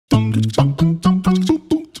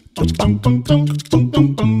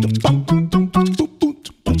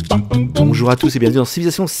Bonjour à tous et bienvenue dans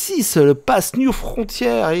Civilisation 6, le pass New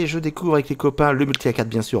Frontier, et je découvre avec les copains le multi A4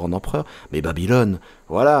 bien sûr en Empereur, mais Babylone,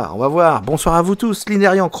 voilà, on va voir. Bonsoir à vous tous,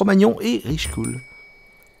 Linérian, Cro-Magnon et Richcool.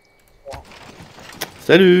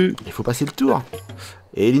 Salut. Il faut passer le tour.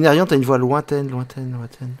 Et Linérian, t'as une voix lointaine.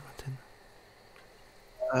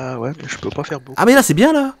 Ouais, mais je peux pas faire beaucoup. Ah mais là c'est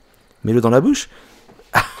bien là. Mets-le dans la bouche.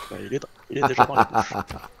 Bah, il est déjà dans la bouche.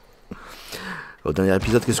 Au dernier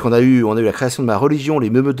épisode, qu'est-ce qu'on a eu? On a eu la création de ma religion, les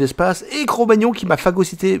memeutes d'espace, et Cro-Magnon qui m'a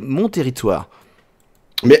phagocyté mon territoire.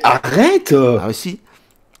 Mais arrête. Ah mais si.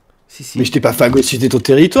 Mais je t'ai pas phagocyté ton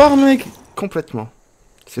territoire, mec. Complètement.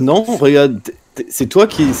 Non, regarde, c'est toi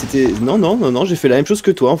qui... Non, j'ai fait la même chose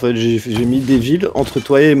que toi, en fait. J'ai mis des villes entre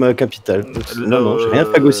toi et ma capitale. Non, j'ai rien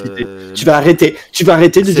phagocyté. Tu vas arrêter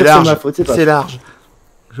de dire que c'est ma faute, c'est pas. C'est large.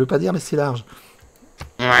 Je veux pas dire, mais c'est large.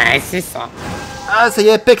 Ouais, c'est ça. Ah, ça y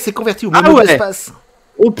est, Tekh s'est converti au memeute d'espace.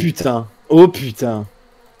 Oh putain.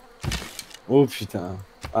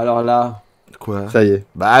 Alors là... Quoi? Ça y est.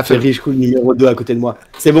 Bah, fais Richcool numéro 2 à côté de moi.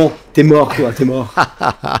 C'est bon, t'es mort, toi, t'es mort.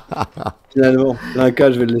 Finalement, un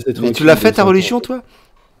cas, je vais le laisser tranquille. Mais tu l'as fait ta religion, toi?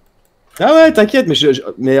 Ah ouais, t'inquiète,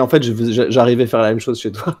 mais en fait, j'arrivais à faire la même chose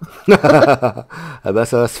chez toi. Ah bah,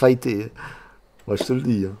 ça va se fighter. Moi, je te le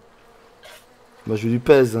dis. Hein. Moi, je lui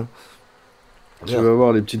pèse. Hein. Tu vas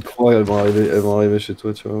voir, les petites croix, elles vont arriver chez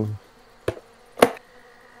toi, tu vois.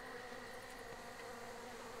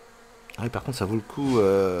 Ah oui, par contre, ça vaut le coup.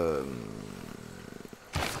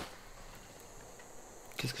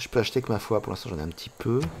 Qu'est-ce que je peux acheter avec ma foi? Pour l'instant, j'en ai un petit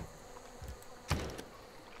peu.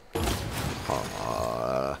 Oh.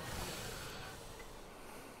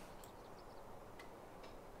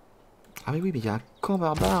 Ah mais oui, mais il y a un camp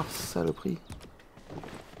barbare, saloperie.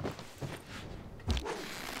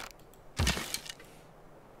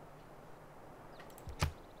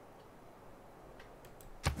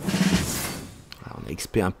 Alors, on a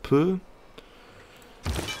XP un peu.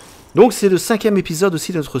 Donc c'est le 5e épisode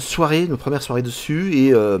aussi de notre soirée, notre première soirée dessus.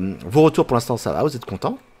 Et vos retours pour l'instant, ça va? Vous êtes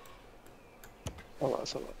contents?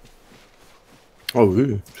 Ça va. Oh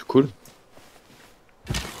oui, c'est cool.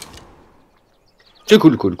 C'est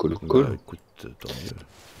cool. Bah, écoute, tant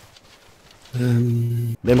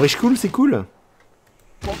mieux. Même Richcool, c'est cool?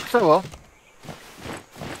 Bon, ça va.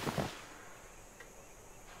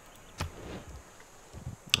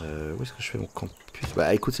 Où est-ce que je fais mon campus?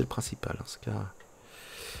 Bah écoute, c'est le principal en ce cas.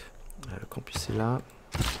 Le campus est là.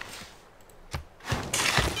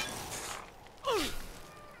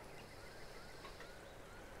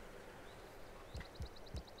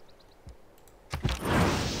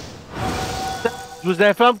 Je vous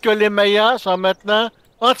informe que les Mayas sont maintenant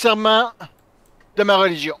entièrement de ma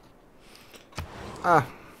religion. Ah.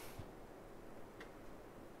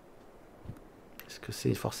 Est-ce que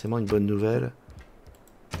c'est forcément une bonne nouvelle?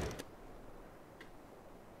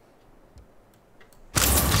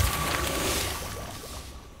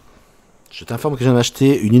 Je t'informe que j'en ai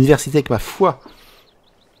acheté une université avec ma foi.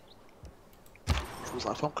 Je vous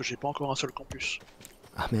informe que j'ai pas encore un seul campus.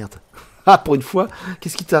 Ah merde. Ah, pour une fois,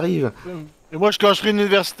 qu'est-ce qui t'arrive? Et moi, je clencherai une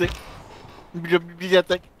université. Une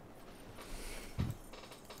bibliothèque.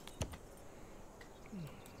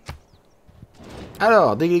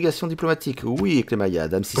 Alors, délégation diplomatique. Oui, avec les Mayas,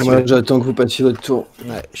 dame si Moi, j'attends que vous passiez votre tour.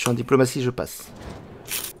 Ouais, je suis en diplomatie, je passe.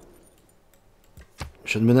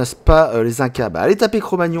 Je ne menace pas les Incas. Bah, allez taper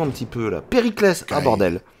Cro-Magnon un petit peu, là. Périclès, ah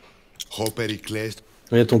bordel. Oh, Périclès.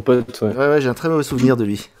 Il y a ton pote, ouais. Ouais, j'ai un très mauvais souvenir de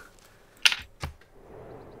lui.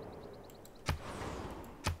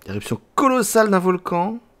 Éruption colossale d'un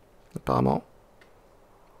volcan, apparemment.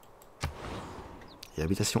 Il y a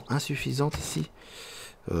habitation insuffisante ici.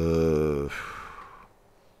 Je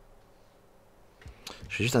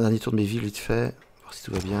fais juste un dernier tour de mes villes vite fait, voir si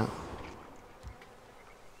tout va bien.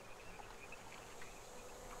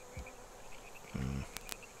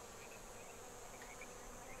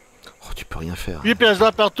 Oh, tu peux rien faire. 8 pièces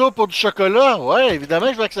d'or par tour pour du chocolat. Ouais,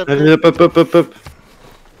 évidemment, je vais accepter. Allez, hop.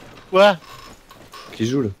 Ouais. Qui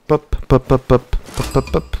joue, là? Pop.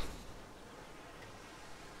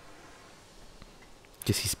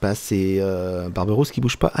 Qu'est-ce qui se passe? C'est Barberousse qui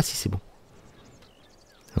bouge pas? Ah si, c'est bon.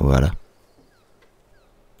 Voilà.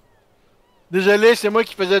 Désolé, c'est moi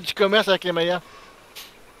qui faisais du commerce avec les Mayas.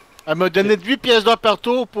 Elle m'a donné 8 pièces d'or par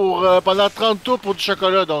tour pour, pendant 30 tours pour du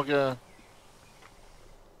chocolat, donc...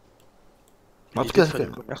 En tout cas, ça fait...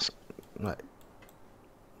 Ouais.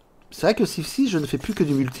 C'est vrai que si je ne fais plus que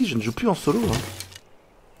du multi, je ne joue plus en solo. Hein.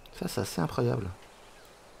 Ça, c'est assez incroyable.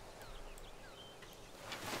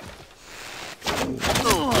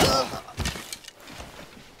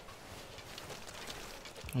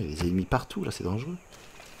 Il y a des ennemis partout, là, c'est dangereux.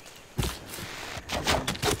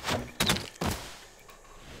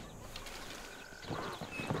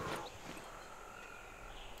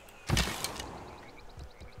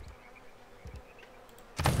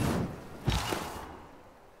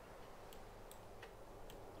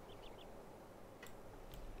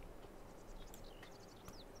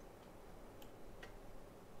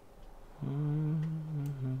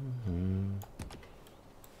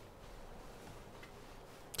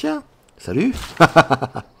 Tiens, salut.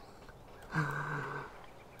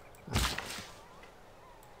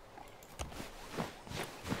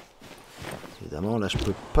 Évidemment, là je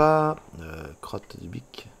peux pas. Crotte du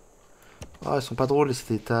bic. Oh, ils sont pas drôles cet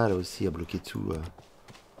état là aussi à bloquer tout.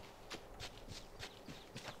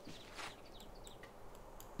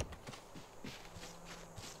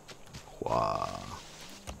 Waouh.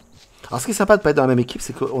 Alors ce qui est sympa de pas être dans la même équipe,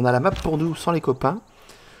 c'est qu'on a la map pour nous sans les copains.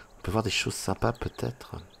 On peut voir des choses sympas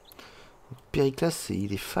peut-être. Périclas,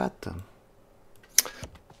 il est fat.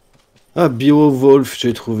 Ah, Beowulf,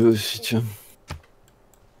 j'ai trouvé aussi, tiens.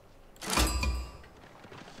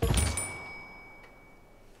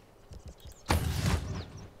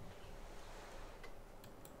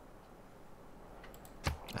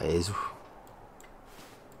 Allez, zou.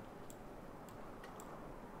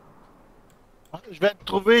 Je vais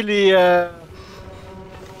trouver les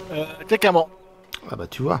Tekhamon. Ah bah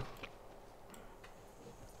tu vois.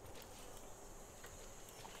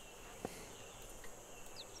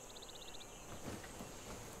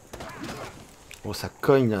 Oh, ça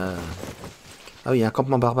cogne. Ah oui, il y a un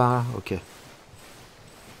campement barbare là. Ok.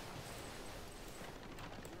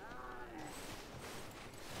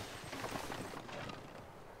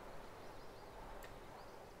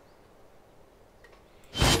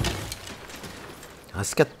 Un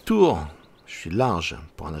 4 tours. Je suis large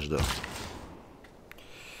pour un âge d'or.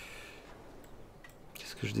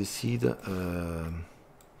 Qu'est-ce que je décide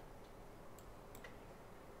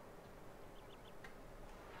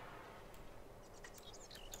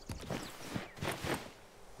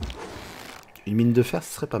Une mine de fer,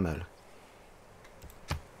 ce serait pas mal.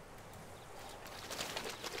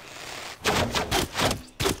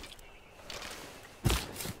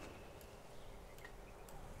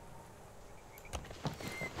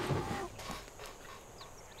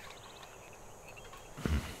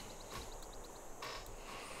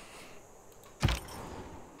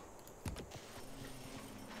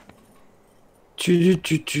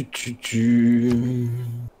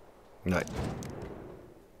 Ouais.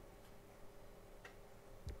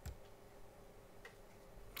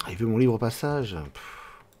 Ah, il veut mon libre passage.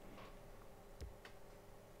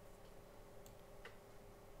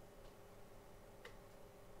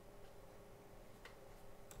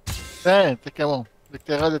 Hein, Tekhamon. Le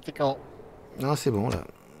terrain de Tekhamon. Non, c'est bon là.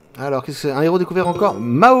 Alors, qu'est-ce que c'est? Un héros découvert encore?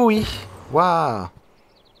 Maui. Waouh.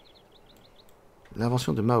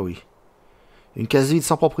 L'invention de Maui. Une case vide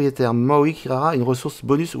sans propriétaire. Maui créera une ressource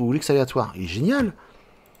bonus ou luxe aléatoire. Il est génial.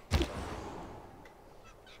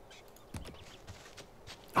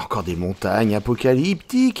 Encore des montagnes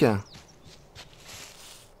apocalyptiques.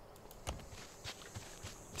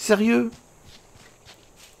 Sérieux?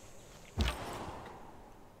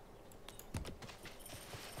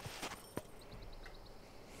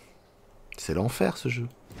 C'est l'enfer ce jeu.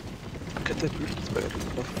 Catapulte qui se balade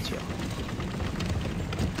contre la frontière.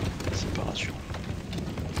 Séparation.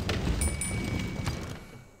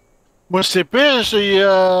 Moi, c'est pire, c'est.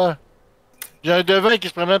 J'ai un devin qui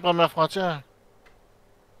se promène par ma frontière.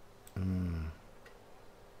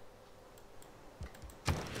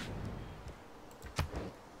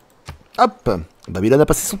 Hop. Babylone a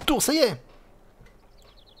passé son tour, ça y est.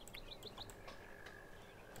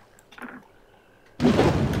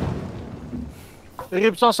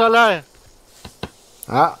 Éruption solaire.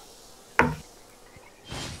 Ah.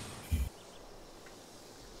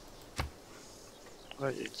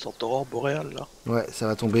 Ouais, il y a une sorte d'aurore boréale là. Ouais, ça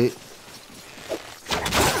va tomber.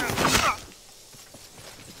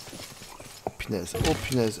 Oh punaise, oh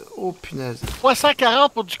punaise, oh punaise.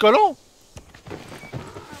 340 pour du colon.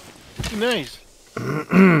 Punaise.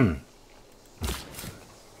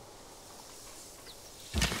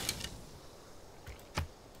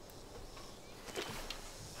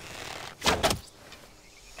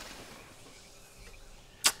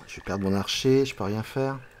 Je vais perdre mon archer, je peux rien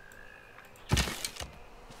faire.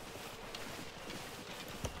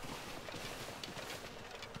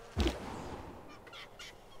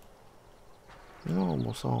 Non,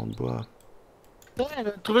 bon sang, de bois. Ouais,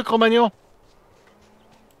 trouvé Cro-Magnon.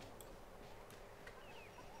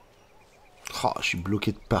 Oh, je suis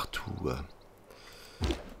bloqué de partout.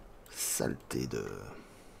 Saleté de...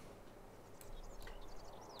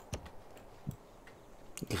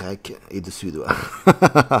 Y et de suédois.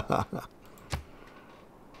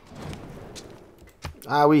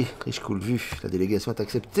 Ah oui, riche cool, vu. La délégation est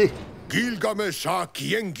acceptée. Gilgamesha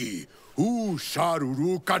Kiengi ou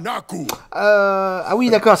Sharuru Kanaku. Ah oui,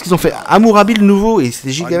 d'accord, ce qu'ils ont fait. Hammurabi le nouveau et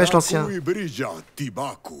c'était Gilgamesh l'ancien.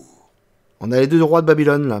 On a les deux rois de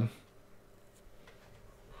Babylone là.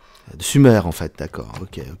 De Sumer en fait, d'accord,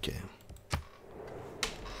 ok.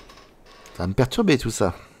 Ça va me perturber tout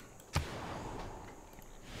ça.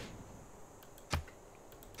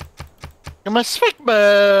 Comment ça fait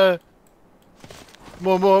que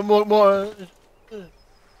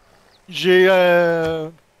j'ai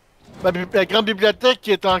la grande bibliothèque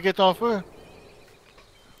qui est en feu.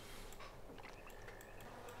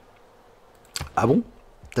 Ah bon?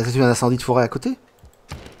 T'as eu un incendie de forêt à côté?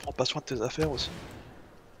 Prends pas soin de tes affaires aussi.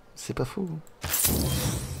 C'est pas faux.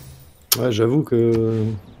 Ouais, j'avoue que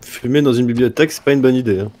fumer dans une bibliothèque, c'est pas une bonne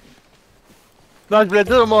idée. Hein. Non, je voulais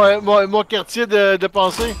dire mon quartier de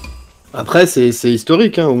pensée. Après, c'est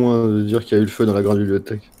historique, hein, au moins, de dire qu'il y a eu le feu dans la grande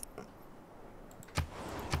bibliothèque.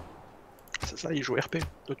 C'est ça, il joue RP.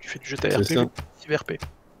 Toi, tu fais du GTA C'est RP, ça. lui, RP.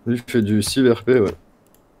 Lui, il fait du civ RP, ouais.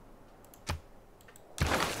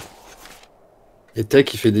 Et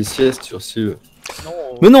Tekh, il fait des siestes sur civ. Non,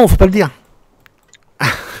 Mais non, faut pas le dire.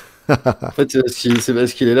 En fait, c'est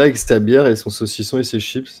parce qu'il est là avec sa bière et son saucisson et ses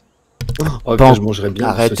chips. Oh, Bon, je mangerais bien.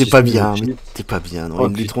 arrête, t'es pas bien. T'es pas bien, non, Oh,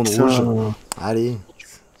 une litre de putain. rouge. Allez.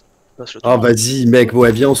 passe le Oh, temps. vas-y, mec,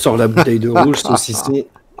 ouais, viens, on sort la bouteille de rouge, saucisson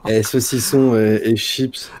et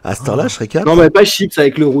chips. À ce temps-là, je serais capable. Non, mais pas chips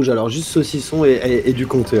avec le rouge, alors juste saucisson et du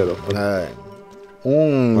comté, alors. Ouais.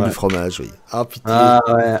 Ouais. Du fromage, oui. Ah, putain. Ah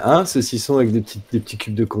ouais, hein, saucisson avec des petits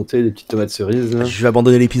cubes de comté, des petites tomates cerises. Là. Je vais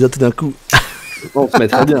abandonner l'épisode tout d'un coup. On se met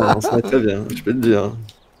très bien, je peux te dire.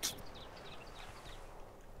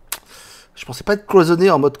 Je pensais pas être cloisonné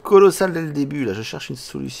en mode colossal dès le début. Là, je cherche une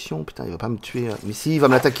solution. Putain, il va pas me tuer. Mais si, il va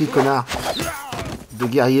me l'attaquer, connard. De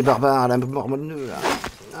guerrier barbare à la mort molleux, là.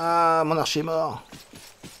 Ah, mon archer est mort.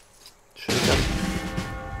 Je suis capable.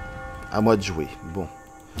 À moi de jouer. Bon.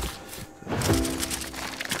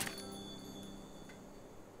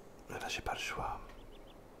 Là, j'ai pas le choix.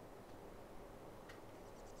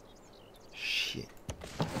 Chier.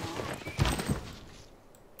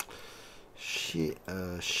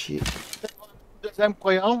 Chier. Deuxième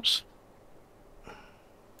croyance.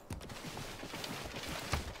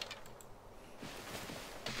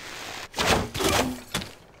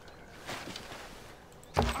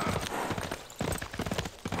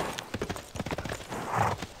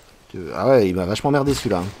 Ah ouais, il m'a vachement merdé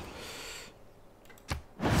celui-là.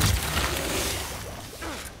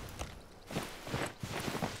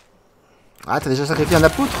 Ah, t'as déjà sacrifié un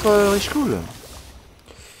apôtre, Rich Cool?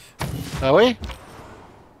 Ah oui?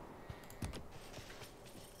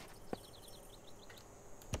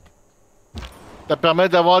 Ça permet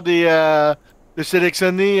d'avoir de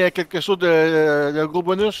sélectionner quelque chose de gros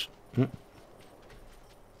bonus.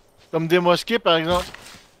 Comme des mosquées, par exemple.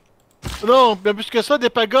 Non, bien plus que ça, des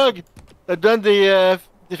pagogues. Ça te donne des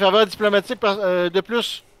faveurs diplomatiques de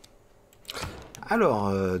plus.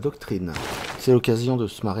 Alors, doctrine. C'est l'occasion de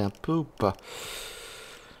se marrer un peu ou pas?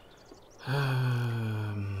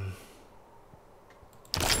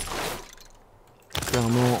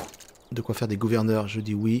 Clairement, de quoi faire des gouverneurs, je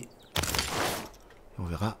dis oui. Et on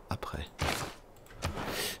verra après.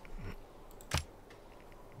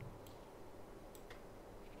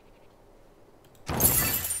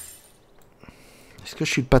 Est-ce que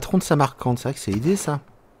je suis le patron de Samarcande? C'est vrai que c'est l'idée, ça.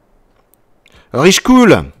 Rich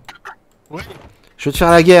Cool! Oui. Je veux te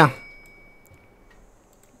faire la guerre.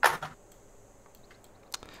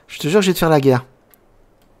 Je te jure que je vais te faire la guerre.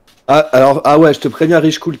 Ah ouais, je te préviens,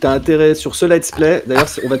 Rich Cool, t'as intérêt sur ce let's play. D'ailleurs,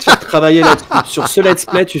 on va te faire travailler là-dessus. Sur ce let's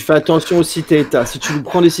play, tu fais attention aux cités-états. Si tu nous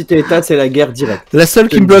prends des cités-états, c'est la guerre directe. La seule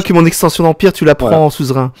qui me bloque mon extension d'empire, tu la prends Voilà. en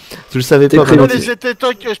suzerain. Je le savais T'es pas. prévenu. vraiment. Les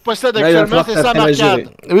états que je possède Là, il va actuellement, falloir c'est t'apprendre à gérer.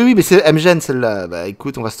 Samarcande. Oui, mais c'est MGN celle-là. Bah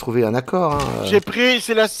écoute, on va se trouver un accord. Hein. J'ai pris,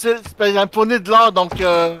 c'est la seule, il a fourni de l'or, donc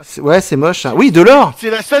Ouais, c'est moche. Hein. Oui, de l'or. c'est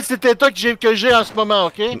la seule cet état que j'ai en ce moment,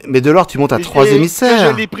 ok? Mais de l'or, tu montes à Et 3 que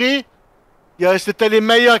émissaires. je l'ai pris, c'était les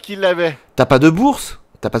meilleurs qui l'avaient. T'as pas de bourse?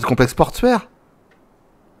 T'as pas de complexe portuaire?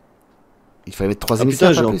 Il fallait mettre 3 Ah émissaires.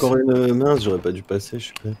 putain, j'ai pas plus. encore une mince, j'aurais pas dû passer, je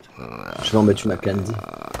suis bête. Je vais en mettre une à Candy.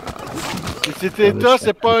 Et cet état,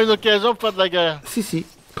 c'est pas une occasion pour faire de la guerre. Si.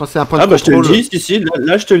 Quand c'est un point de Ah bah je te le contrôle. dis, si,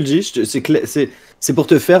 là je te le dis, c'est C'est pour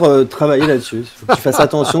te faire travailler là-dessus. Faut que tu fasses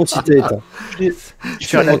attention si t'es éteint. Tu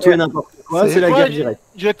fais la tuer n'importe quoi, c'est la guerre directe.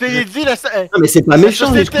 Je t'ai dit, la Non, mais c'est pas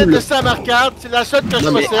méchant, les société de Samarcande, c'est la seule que je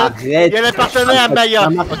possède. Arrête. Et elle appartenait à Maya.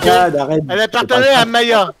 Arrête. Elle appartenait à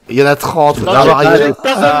Maya. Il y en a 30. Donc, Là,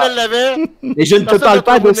 personne ne l'avait. Et je ne te parle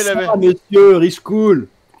pas de ça, monsieur Rich Cool.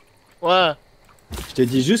 Ouais. Je te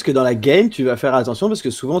dis juste que dans la game, tu vas faire attention parce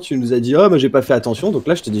que souvent tu nous as dit oh mais j'ai pas fait attention, donc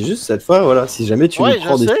là je te dis juste cette fois voilà, si jamais tu nous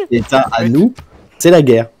prends des états à nous, c'est la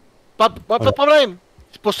guerre. Pas de problème.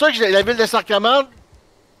 C'est pour ça que la ville de Tekhamon,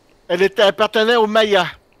 elle appartenait aux Mayas.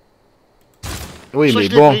 oui, mais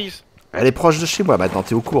bon, elle est proche de chez moi maintenant,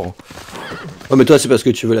 t'es au courant. Oh mais toi c'est parce que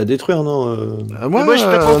tu veux la détruire, non moi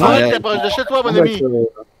j'étais pas au courant qu'il était proche de chez toi, mon ami.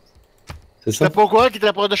 C'est ça. J'étais pas au courant qu'il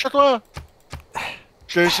était proche de chez toi.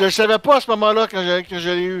 Je savais pas à ce moment-là quand je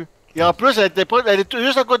l'ai eu. Et en plus, elle était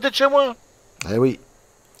juste à côté de chez moi. Ah oui.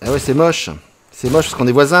 Ah ouais, c'est moche. C'est moche parce qu'on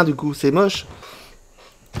est voisins du coup, c'est moche.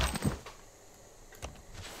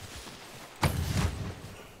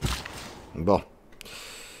 Bon.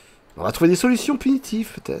 On va trouver des solutions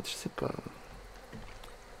punitives peut-être, je sais pas.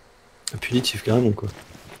 Punitif carrément quoi.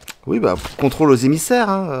 Oui, bah, contrôle aux émissaires.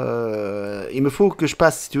 Hein. Il me faut que je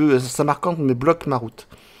passe, si tu veux, Samarcande me bloque ma route.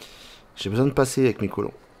 J'ai besoin de passer avec mes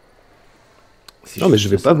colons. Si non, mais je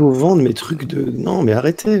vais pas vous vendre mes trucs de... Non, mais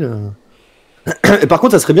arrêtez, là. Et par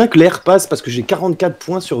contre, ça serait bien que l'air passe, parce que j'ai 44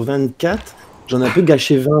 points sur 24. J'en ai un peu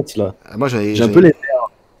gâché 20, là. Ah, moi, j'ai un peu les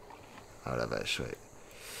nerfs. Ah la vache, ouais.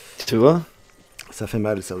 Tu vois? Ça fait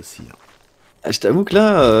mal, ça aussi. Hein. Ah, je t'avoue que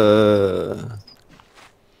là...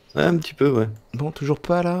 Ouais, un petit peu, ouais. Bon, toujours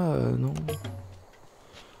pas, là non.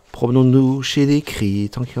 Promenons-nous chez les cris,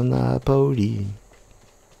 tant qu'il y en a pas au lit.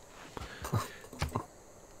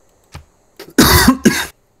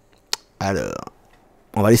 Alors,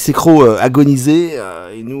 on va laisser Crow agoniser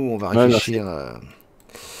et nous on va réfléchir.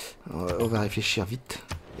 On va réfléchir vite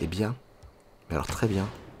et bien. Mais alors très bien.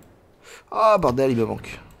 Oh bordel, il me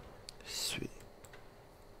manque.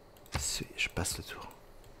 Je passe le tour.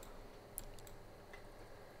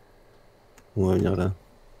 On va venir là.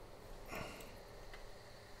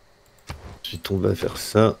 Ensuite on va faire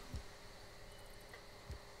ça.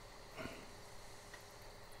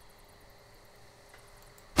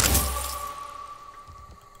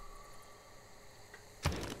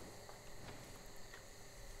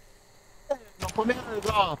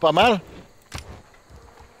 Pas mal.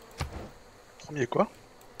 Premier quoi?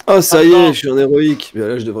 Oh ça y est, je suis en héroïque. Mais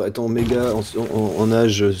là je devrais être en méga, en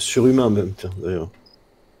âge surhumain même, tiens, d'ailleurs.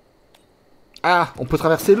 Ah, on peut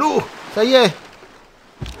traverser l'eau. Ça y est.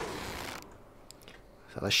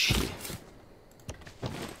 Ça va chier.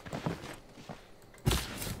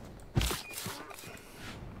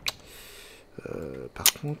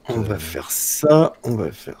 Par contre... On va faire ça, on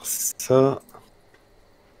va faire ça.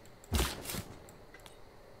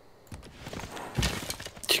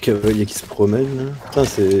 Petit cavalier qui se promène là. Putain,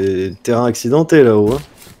 c'est terrain accidenté là-haut. Hein.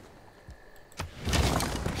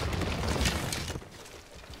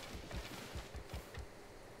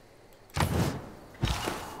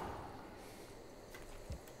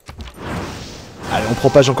 Allez, on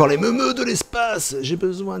propage encore les meumeux de l'espace. J'ai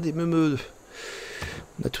besoin des meumeux.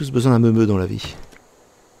 On a tous besoin d'un meumeux dans la vie.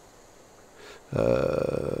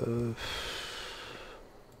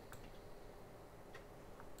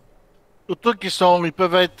 Surtout ils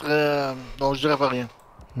peuvent être... Non, je dirais pas rien.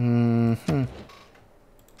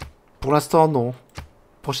 Pour l'instant, non.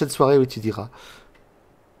 Prochaine soirée, oui, tu diras.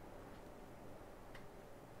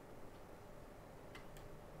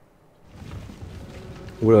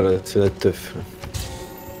 Oula là, c'est la teuf.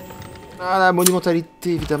 Ah, la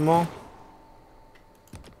monumentalité, évidemment.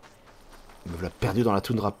 Me l'a perdu dans la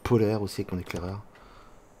toundra polaire aussi avec mon éclaireur.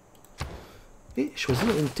 Et choisir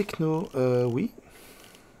une techno. Oui.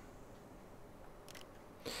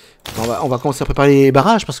 On va commencer à préparer les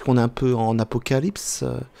barrages parce qu'on est un peu en apocalypse.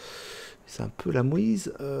 C'est un peu la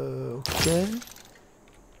mouise. Ok.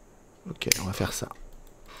 Ok, on va faire ça.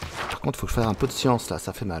 Par contre, il faut faire un peu de science là,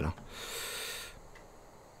 ça fait mal. Hein.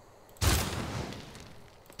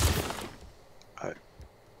 Ouais.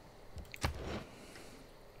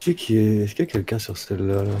 Est-ce qu'il y a quelqu'un sur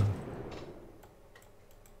celle-là là?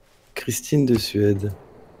 Christine de Suède.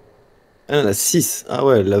 Elle en a 6. Ah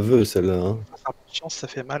ouais, elle la veut celle-là. Hein. Chance, ça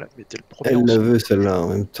fait mal, mais t'es le premier. Elle la veut celle-là en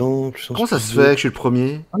même temps. Comment ça se fait que je suis le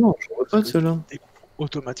premier? Ah non, je ne vois pas de celle-là.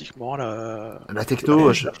 Automatiquement la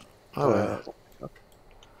techno. Ah ouais.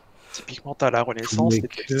 Typiquement, t'as la Renaissance, et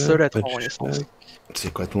t'es le seul à être en Renaissance.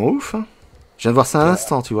 C'est complètement ouf. Hein. Je viens de voir ça à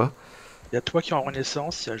l'instant, tu vois. Il y a toi qui est en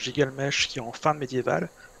Renaissance, il y a Gigalmesh qui est en fin de médiéval,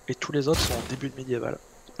 et tous les autres sont en début de médiéval.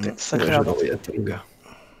 T'as une sacrée avance.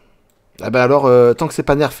 Ah bah alors, tant que c'est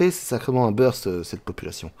pas nerfé, c'est sacrément un burst, cette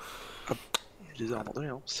population. Je les ai abandonnés,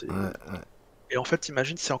 hein. Ouais. Et en fait,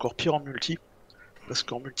 imagine, c'est encore pire en multi. Parce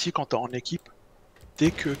qu'en multi, quand t'es en équipe,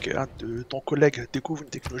 dès que ton collègue découvre une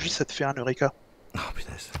technologie, ça te fait un Eureka. Oh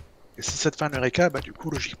punaise. Et si ça te fait un Eureka, bah du coup,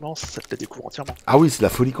 logiquement, ça te la découvre entièrement. Ah oui, c'est la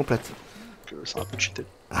folie complète. Donc c'est un peu cheaté.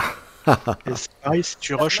 Et c'est pareil, si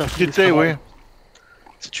tu rushes à fond les Cheaté, savants, oui.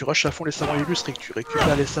 si tu rushes à fond les savants illustres et que tu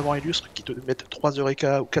récupères les savants illustres qui te mettent 3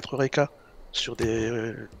 Eureka ou 4 Eureka sur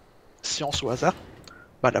des sciences au hasard,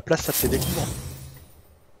 bah la place, ça te fait découvre.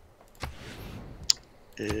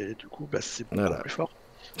 Et du coup, bah c'est beaucoup Voilà. plus fort.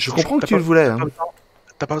 Je Sachant comprends que t'as tu pas- le voulais. t'as Hein. pas besoin-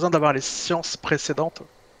 T'as pas besoin d'avoir les sciences précédentes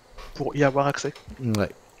pour y avoir accès. Ouais.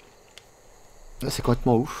 Là, c'est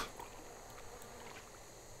complètement ouf.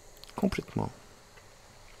 Complètement.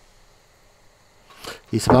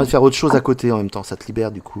 Et ça permet de faire autre chose à côté en même temps. Ça te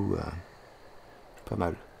libère du coup. Pas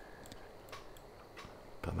mal.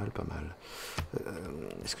 Pas mal, pas mal.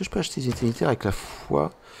 Est-ce que je peux acheter des unités avec la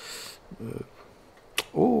foi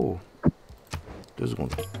Oh 2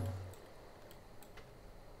 secondes.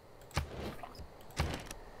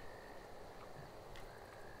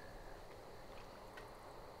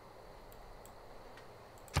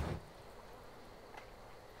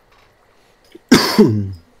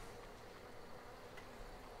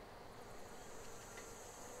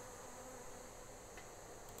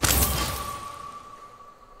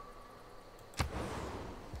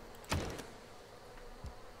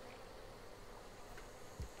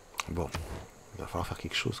 Bon, il va falloir faire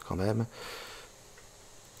quelque chose quand même.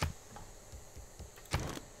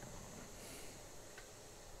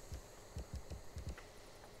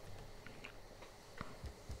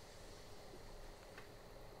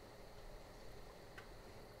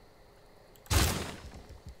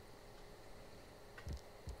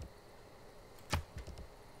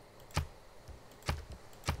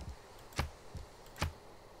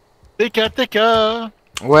 Tekh.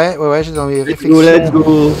 Ouais, j'ai dans mes Let's go, let's réflexions.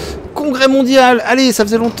 go. Congrès mondial. Allez, ça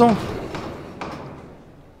faisait longtemps.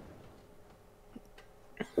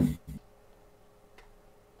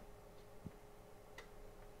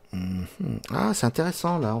 Ah, c'est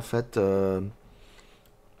intéressant là en fait.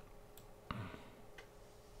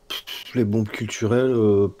 Les bombes culturelles,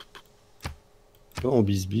 pas en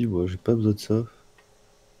bisbille, ouais, j'ai pas besoin de ça.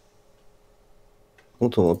 Par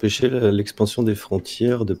contre, on va empêcher l'expansion des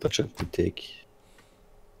frontières de Tekh.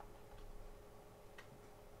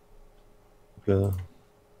 Là.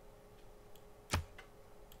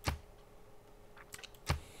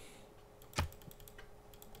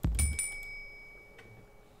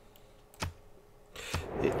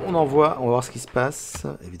 Et on envoie, on va voir ce qui se passe,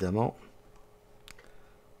 évidemment.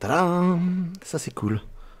 Tadam! Ça c'est cool.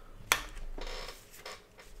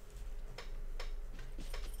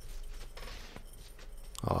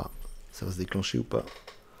 Ah, ça va se déclencher ou pas?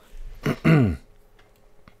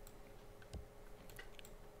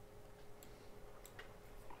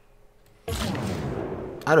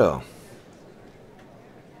 Alors.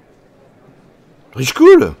 Riche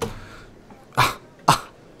cool!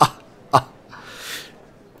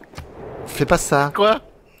 Fais pas ça. Quoi?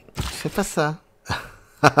 Fais pas ça.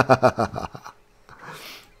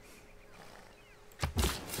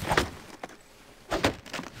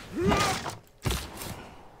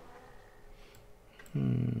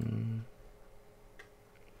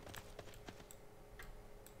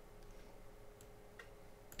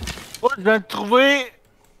 Oh, je viens de trouver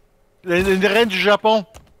les reines du Japon.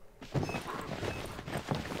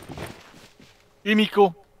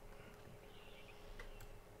 Himiko.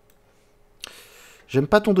 J'aime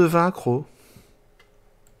pas ton devin, Cro.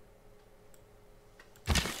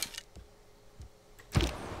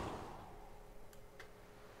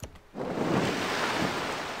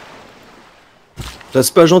 Là,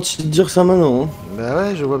 c'est pas gentil de dire ça maintenant. Hein. Bah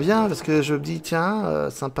ouais, je vois bien, parce que je me dis, tiens,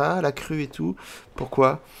 sympa, la crue et tout.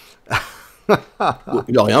 Pourquoi? Bon,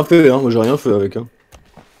 il a rien fait, hein. Moi j'ai rien fait avec. Hein.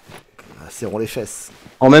 Serrons les fesses.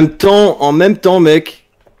 En même temps, mec.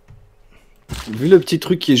 Vu le petit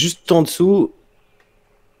truc qui est juste en dessous.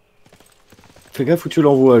 Fais gaffe où tu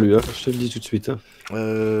l'envoies lui, hein. Je te le dis tout de suite. Hein.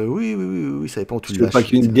 Oui, ça dépend où tu Tu le veux pas lâches.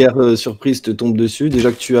 qu'une guerre surprise te tombe dessus.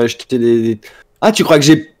 Déjà que tu as acheté des... Ah, tu crois que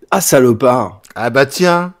j'ai... Ah, salopard. Ah bah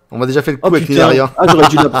tiens, on m'a déjà fait le coup Oh avec putain. Minérien. Ah, j'aurais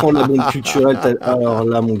dû la prendre la bombe culturelle. Alors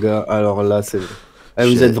là, mon gars, alors là, c'est... Ah,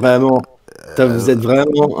 vous êtes vraiment... Vous êtes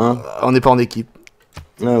vraiment... Hein. On n'est pas en équipe.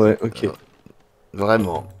 Ah ouais, ok.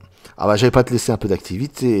 Vraiment. Ah bah j'allais pas te laisser un peu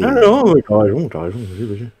d'activité. Ah non, ouais, t'as raison,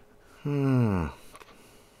 vas-y.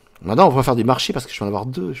 Maintenant on va faire du marché parce que je vais en avoir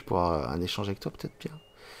 2. Je pourrai un échange avec toi peut-être bien.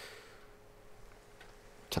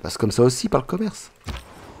 Ça passe comme ça aussi par le commerce.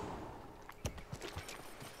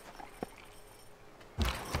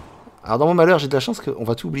 Alors dans mon malheur, j'ai de la chance qu'on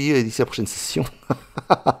va tout oublier d'ici la prochaine session.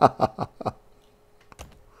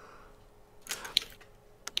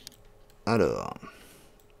 Alors...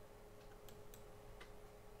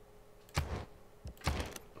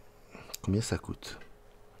 Combien ça coûte?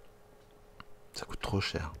 Ça coûte trop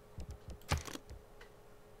cher.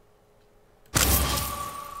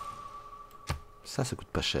 Ça coûte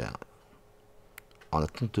pas cher. En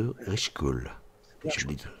attente de Rich Call. Je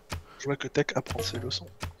vois que Tekh apprend ses leçons.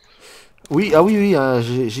 Oui, ah oui, oui,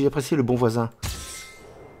 j'ai apprécié le bon voisin.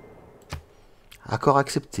 Accord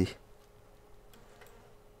accepté.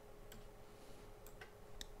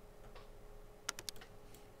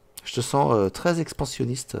 Je te sens très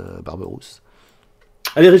expansionniste, Barberousse.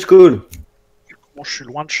 Allez, Rich Call. Moi, je suis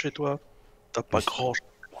loin de chez toi. T'as pas grand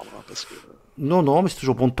chose parce que Non, non, mais c'est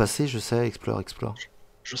toujours bon de passer, je sais, explore.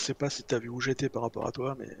 je sais pas si t'as vu où j'étais par rapport à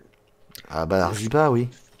toi, mais Ah bah, Arziba, oui.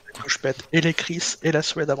 que je pète et les Chris et la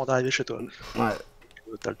Suède avant d'arriver chez toi. Ouais.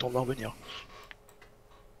 T'as le temps de revenir.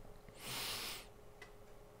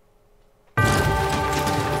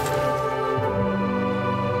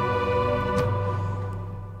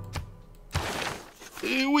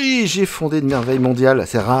 Et oui, j'ai fondé une merveille mondiale,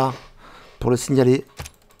 c'est rare pour le signaler.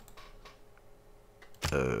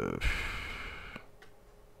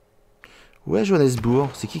 Ouais, Johannesburg,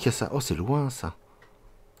 c'est qui a ça? Oh, c'est loin ça.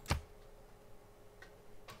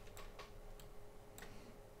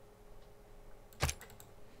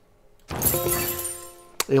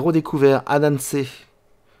 Héros découvert, Ananse,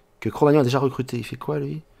 que Cro-Magnon a déjà recruté. Il fait quoi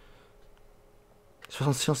lui?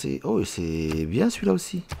 60 sciences et... Oh, c'est bien celui-là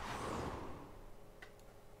aussi.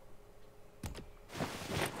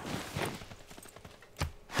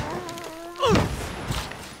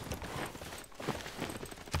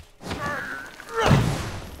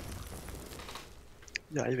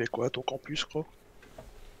 Il arrivait quoi, ton campus, quoi?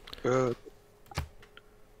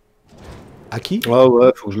 À qui? Ah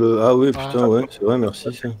ouais, faut que je le... Ah oui, putain, ouais, c'est vrai,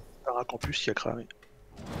 merci. Ça. T'as un campus qui a cramé.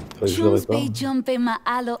 Faudrait que je le répare.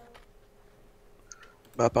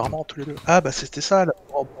 Bah apparemment tous les deux. Ah bah c'était ça la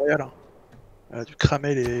robe royale. Elle a dû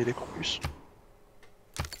cramer les campus.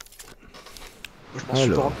 Moi, je m'en suis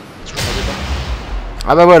pas Alors. rendu compte, je m'en avais pas.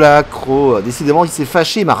 Ah bah voilà, Cro. Décidément, il s'est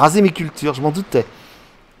fâché, il m'a rasé mes cultures, je m'en doutais.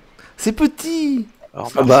 C'est petit.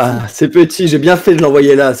 Alors, Ah bah, c'est petit, j'ai bien fait de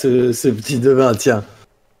l'envoyer là, ce petit devin, tiens.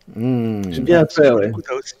 J'ai bien fait, ouais. Du coup,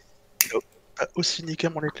 t'as aussi niqué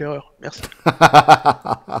mon éclaireur. Merci.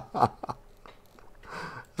 Ah,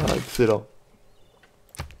 excellent.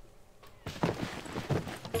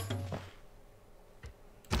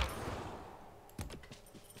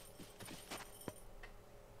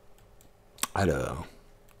 Alors.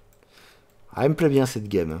 Ah, elle me plaît bien cette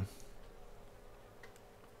game.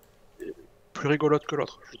 Plus rigolote que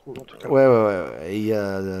l'autre, je trouve en tout cas. Ouais. Il y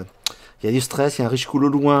a du stress, il y a un riche cool au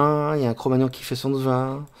loin, il y a un Cro-Magnon qui fait son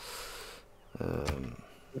devin. On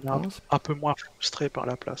est un peu moins frustré par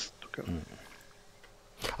la place en tout cas.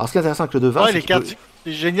 Alors ce qui est intéressant avec le devin, Ouais, c'est les que cartes,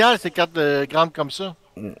 c'est génial ces cartes grandes comme ça.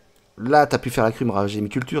 là t'as pu faire la crime, ravager mes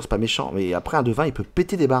cultures, c'est pas méchant, mais après un devin il peut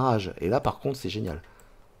péter des barrages, et là par contre c'est génial.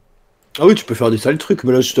 Ah oui, tu peux faire des sales trucs,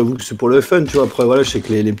 mais là je t'avoue que c'est pour le fun, tu vois. Après voilà, je sais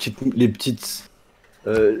que les petites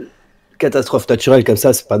catastrophes naturelles comme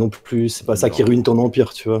ça, c'est pas non plus, c'est pas ça qui ruine ton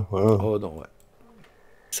empire, tu vois. Voilà. Oh non, ouais.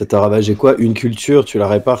 Ça t'a ravagé quoi? Une culture, tu la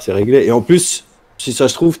répares, c'est réglé. Et en plus, si ça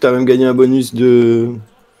se trouve, t'as même gagné un bonus de...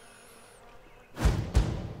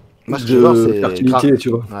 Moi ce que j'adore c'est fertilité, tu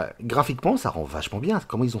vois. ouais, graphiquement ça rend vachement bien,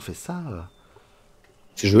 comment ils ont fait ça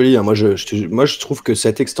C'est joli, hein. Moi je trouve que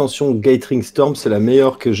cette extension Gathering Storm, c'est la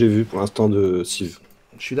meilleure que j'ai vue pour l'instant de Civ.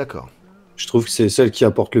 Je suis d'accord. Je trouve que c'est celle qui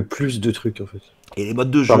apporte le plus de trucs, en fait. Et les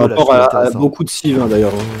modes de jeu, Par là, rapport je trouve à intéressant. beaucoup de Civ, hein,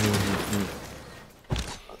 d'ailleurs.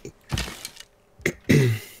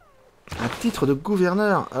 Un titre de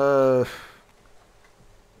gouverneur.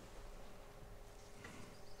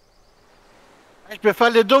 Je peux faire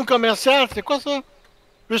les dômes commerciaux, c'est quoi ça?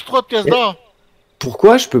 Plus 3 pièces d'or.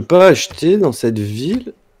 Pourquoi je peux pas acheter dans cette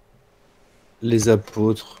ville les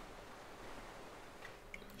apôtres?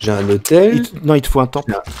 J'ai un hôtel. Non, il te faut un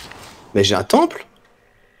temple. Mais j'ai un temple?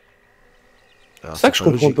 Alors, C'est ça que je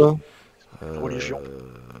comprends logique. pas. Religion.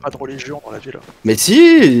 Pas de religion dans la ville. Mais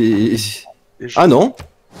si! Les Ah non!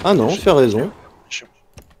 Ah non, tu as raison. Religion.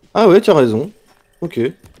 Ah ouais, tu as raison. Ok.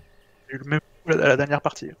 J'ai eu le même coup à la dernière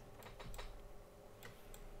partie.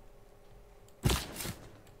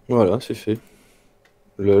 Voilà, c'est fait.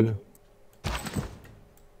 Lol.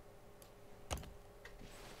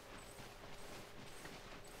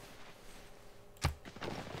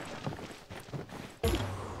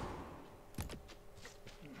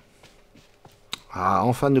 Ah,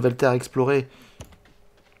 enfin, nouvelle terre explorée.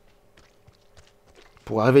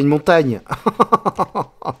 Pour arriver à une montagne.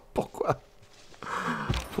 Pourquoi?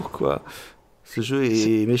 Pourquoi? Ce jeu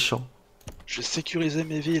est méchant. Je vais sécuriser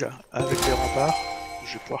mes villes avec les remparts.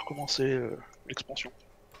 Je vais pouvoir commencer l'expansion.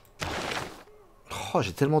 Oh,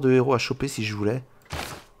 j'ai tellement de héros à choper si je voulais.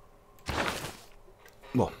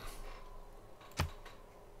 Bon.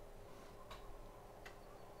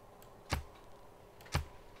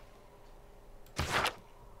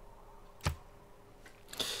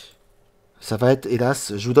 Ça va être,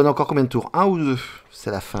 hélas, je vous donne encore combien de tours? Un ou deux?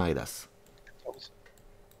 C'est la fin, hélas.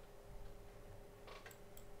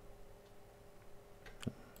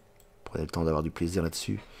 Prenez le temps d'avoir du plaisir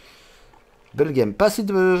là-dessus. Belle game. Pas assez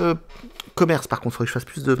de commerce, par contre. Il faudrait que je fasse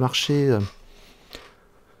plus de marché.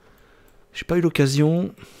 J'ai pas eu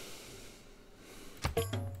l'occasion.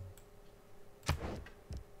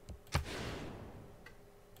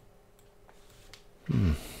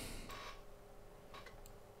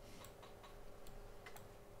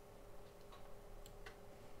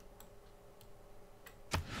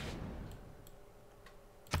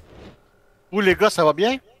 Vous, les gars, ça va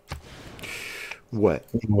bien? Ouais.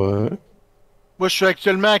 Ouais. Moi, je suis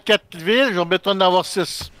actuellement à 4 villes, j'ai besoin d'en avoir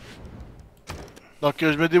 6. Donc,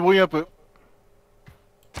 je me débrouille un peu.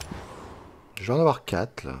 Je vais en avoir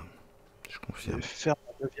 4, là. Je Je confirme. vais faire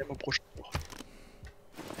mon 9e au prochain tour.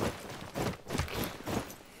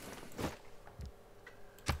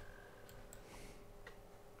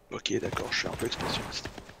 Ok, d'accord, je suis un peu expansionniste.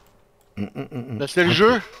 Ben, c'est le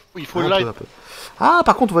jeu, il faut l'être. Ah,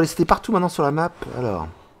 par contre, on va les citer partout maintenant sur la map. Alors,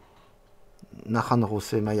 Nahan,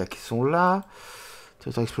 Rosé et Maya qui sont là.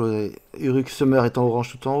 Territoire explosé. Uruk Summer est en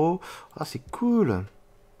orange tout en haut. Ah, c'est cool.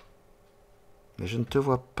 Mais je ne te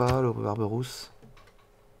vois pas, le Barberousse.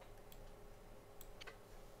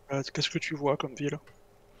 Qu'est-ce que tu vois comme ville?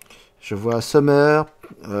 Je vois Summer,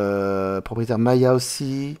 propriétaire Maya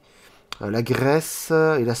aussi, la Grèce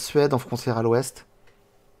et la Suède en frontière à l'ouest.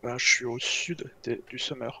 Bah, je suis au sud du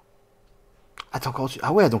Summer. Attends, encore au-dessus.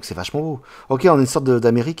 Ah ouais, donc c'est vachement beau. Ok, on est une sorte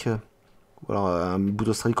d'Amérique. Ou alors un bout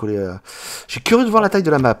d'Australie collé. Je suis curieux de voir la taille de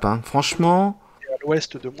la map, hein. Franchement. Et à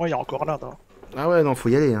l'ouest de moi, il y a encore l'Inde. Hein. Ah ouais, non, faut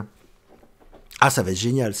y aller. Hein. Ah, ça va être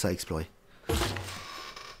génial, ça, à explorer.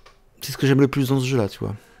 C'est ce que j'aime le plus dans ce jeu-là, tu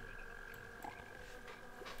vois.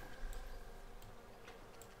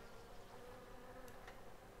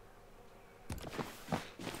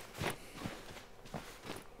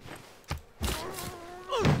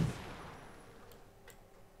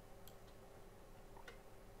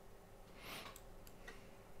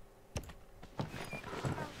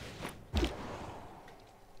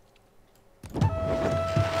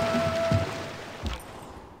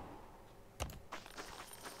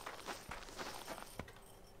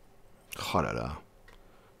 Oh là là.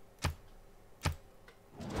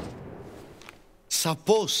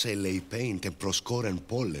 Σαπώς ελεηπέν και προσκόρεν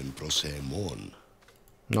πόλεν προς εμόν.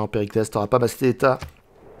 Non, Périclès, t'auras pas ma cité d'état.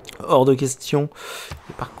 Hors de question.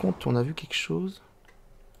 Et par contre, on a vu quelque chose.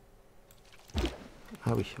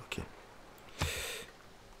 Ah oui, ok.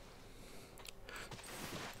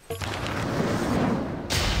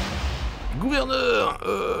 Gouverneur,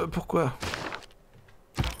 pourquoi?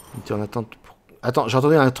 Tu es en attente. Attends, j'ai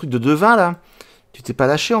entendu un truc de Devin là. Tu t'es pas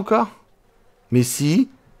lâché encore? Mais si.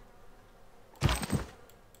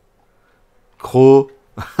 Cro.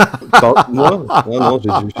 Moi? Non,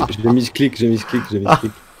 j'ai mis ce clic, j'ai mis ce clic.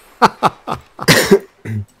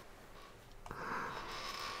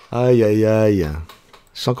 Aïe aïe aïe.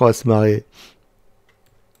 Je sens qu'on va se marrer.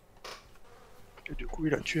 Et du coup,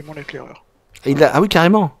 il a tué mon éclaireur. Et il a... Ah oui,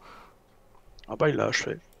 carrément. Ah bah, il l'a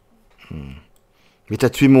achevé. Mais t'as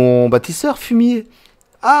tué mon bâtisseur, fumier.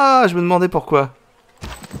 Ah, je me demandais pourquoi.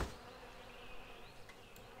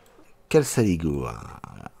 Quel saligo. Hein.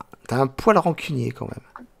 T'as un poil rancunier quand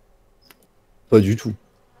même. Pas du tout.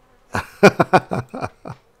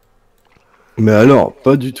 Mais alors,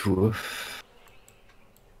 pas du tout.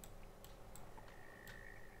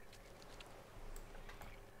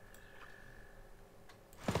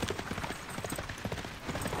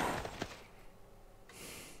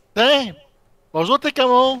 Tiens! Bonjour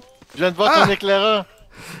Tekhamon! Je viens de voir ton éclaireur.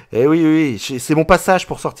 Eh oui, oui, oui. C'est mon passage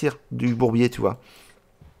pour sortir du bourbier, tu vois.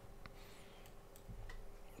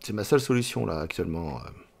 C'est ma seule solution là actuellement.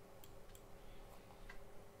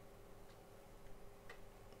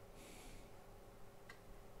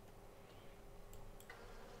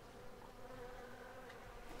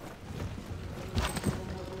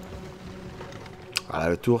 Voilà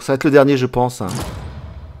le tour. Ça va être le dernier, je pense. Hein.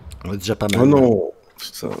 On est déjà pas mal. Oh non,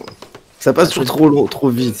 putain. Ça passe toujours trop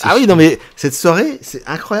vite. Ah oui, non mais cette soirée, c'est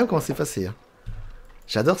incroyable comment c'est passé. Hein.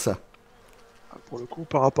 J'adore ça. Pour le coup,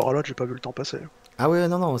 par rapport à l'autre, j'ai pas vu le temps passer. Ah ouais,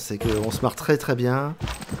 non, non, c'est qu'on se marre très très bien.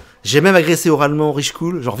 J'ai même agressé oralement Rich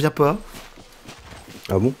Cool, j'en reviens pas.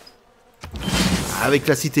 Ah bon? Avec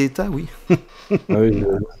la cité-état, oui. Ah oui,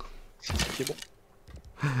 C'est bon.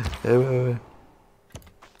 Ouais, ouais.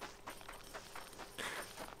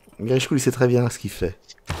 Rich Cool, il sait très bien ce qu'il fait.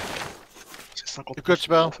 C'est 50 De quoi tu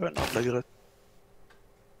parles? fun, hein, de la graisse.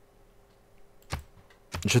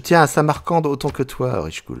 Je tiens à Samarcande autant que toi,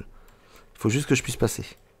 Rich Cool. Il faut juste que je puisse passer.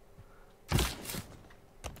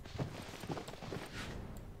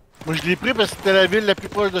 Moi, je l'ai pris parce que c'était la ville la plus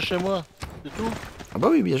proche de chez moi. C'est tout. Ah bah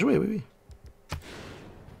oui, bien joué, oui, oui.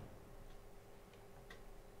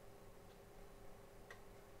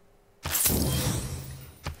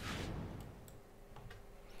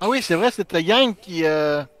 Ah oui, c'est vrai, c'était la gang qui... Eh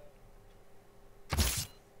ouais.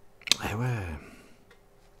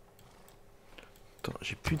 Attends,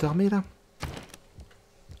 j'ai plus d'armée là?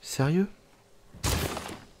 Sérieux?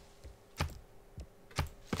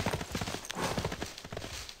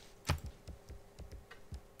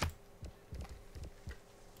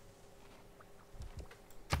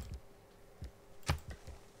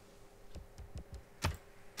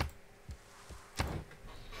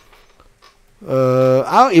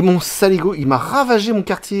 Ah, et mon saligo, il m'a ravagé mon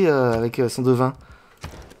quartier avec son devin.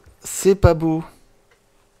 C'est pas beau.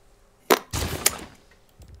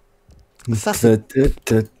 Ça, c'est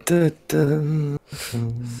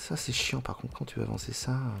chiant par contre quand tu veux avancer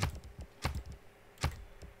ça.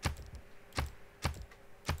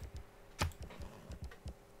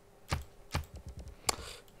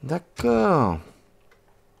 D'accord.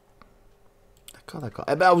 D'accord.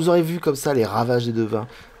 Eh ben, vous aurez vu comme ça les ravages des devins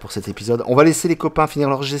pour cet épisode. On va laisser les copains finir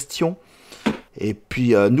leur gestion. Et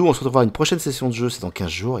puis, nous, on se retrouvera à une prochaine session de jeu. C'est dans 15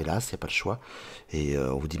 jours, hélas, il n'y a pas le choix. Et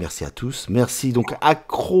on vous dit merci à tous. Merci donc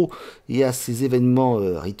accro et à ces événements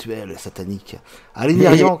rituels sataniques. À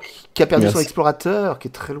Lénérian qui a perdu son explorateur, qui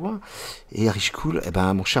est très loin. Et à Rich Cool, eh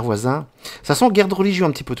ben, mon cher voisin. Ça sent guerre de religion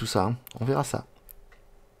un petit peu tout ça. Hein. On verra ça.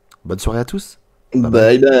 Bonne soirée à tous.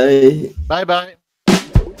 Bye bye. Bye bye.